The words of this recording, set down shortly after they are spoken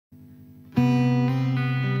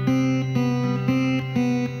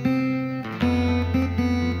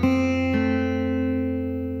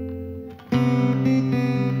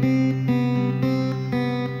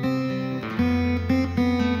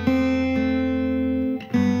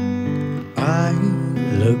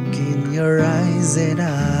eyes and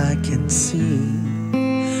I can see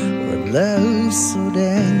when love so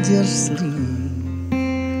dangerously.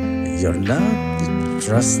 You're not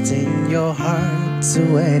trusting your heart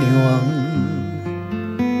to anyone.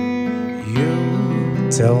 You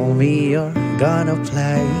tell me you're gonna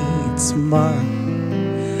play it smart.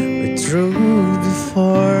 We're through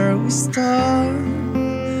before we start,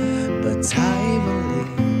 but I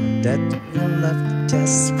believe that your love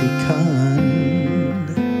just begun.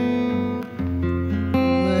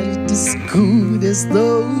 But it is good as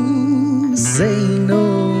though say no.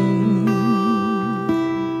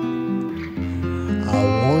 I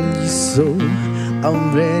want you so I'm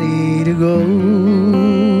ready to go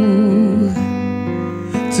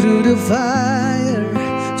through the fire,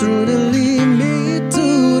 through the limit to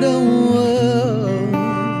the world.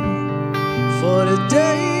 For the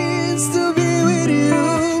days to be with you,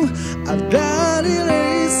 I've got to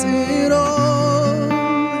erase it all.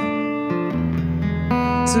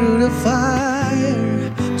 Through the fire,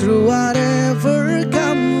 through whatever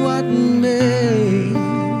come what may.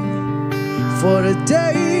 For the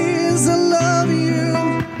days I love you,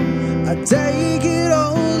 I take it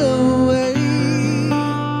all away,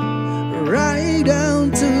 right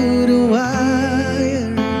down to the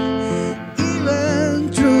wire, even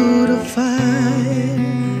through the fire.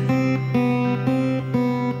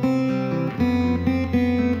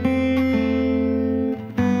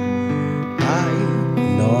 I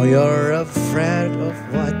know you're afraid of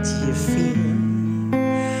what you feel.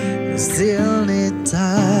 You still need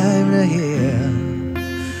time to heal,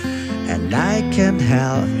 and I can't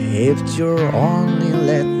help if you only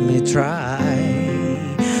let me try.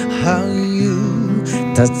 How you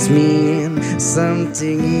touch me and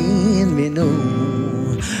something in me knew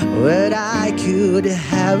what I could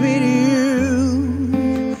have with you.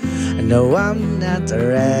 No, I'm not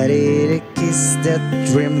ready to kiss that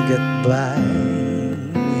dream goodbye.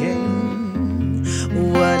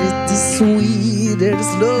 What it is sweet,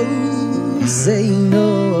 there's no saying no.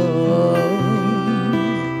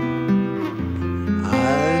 I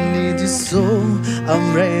need you so I'm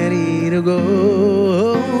ready to go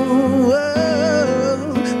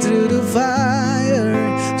through the fire,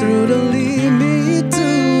 through the limit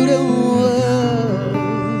to the world.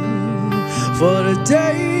 For the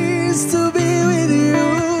days to be with you,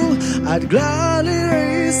 I'd gladly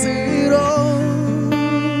erase it all.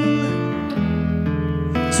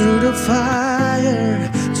 Through the fire,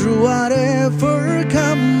 through whatever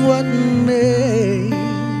come what may.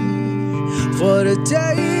 For the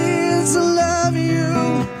days I love you,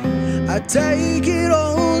 I take it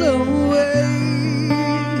all away,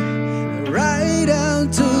 right down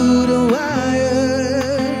to the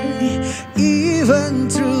wire, even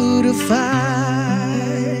through the fire.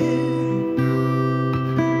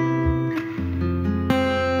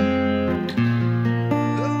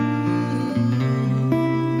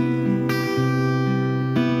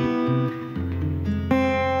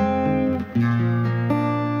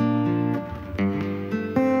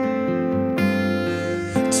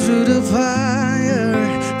 Through the fire,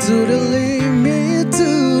 to the limit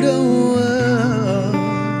to the world.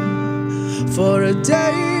 For a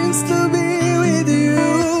days to be with you,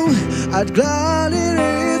 I'd gladly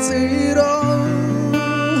erase it all.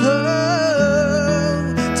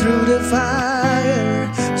 Through the fire,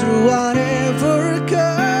 through whatever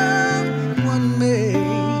come one may.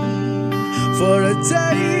 For a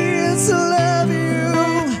days to love you,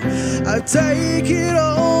 I take it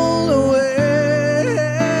all away.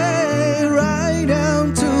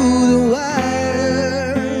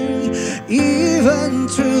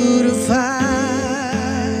 Through the fire,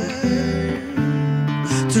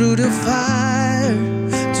 through the fire,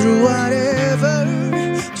 through whatever,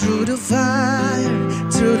 through the fire,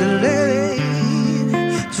 through the living,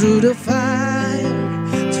 through the fire,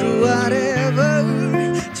 through whatever,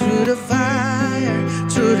 through the fire,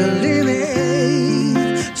 through the living,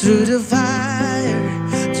 through the fire,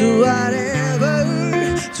 through whatever,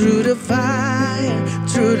 through the fire,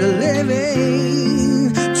 through the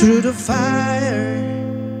living, through the fire.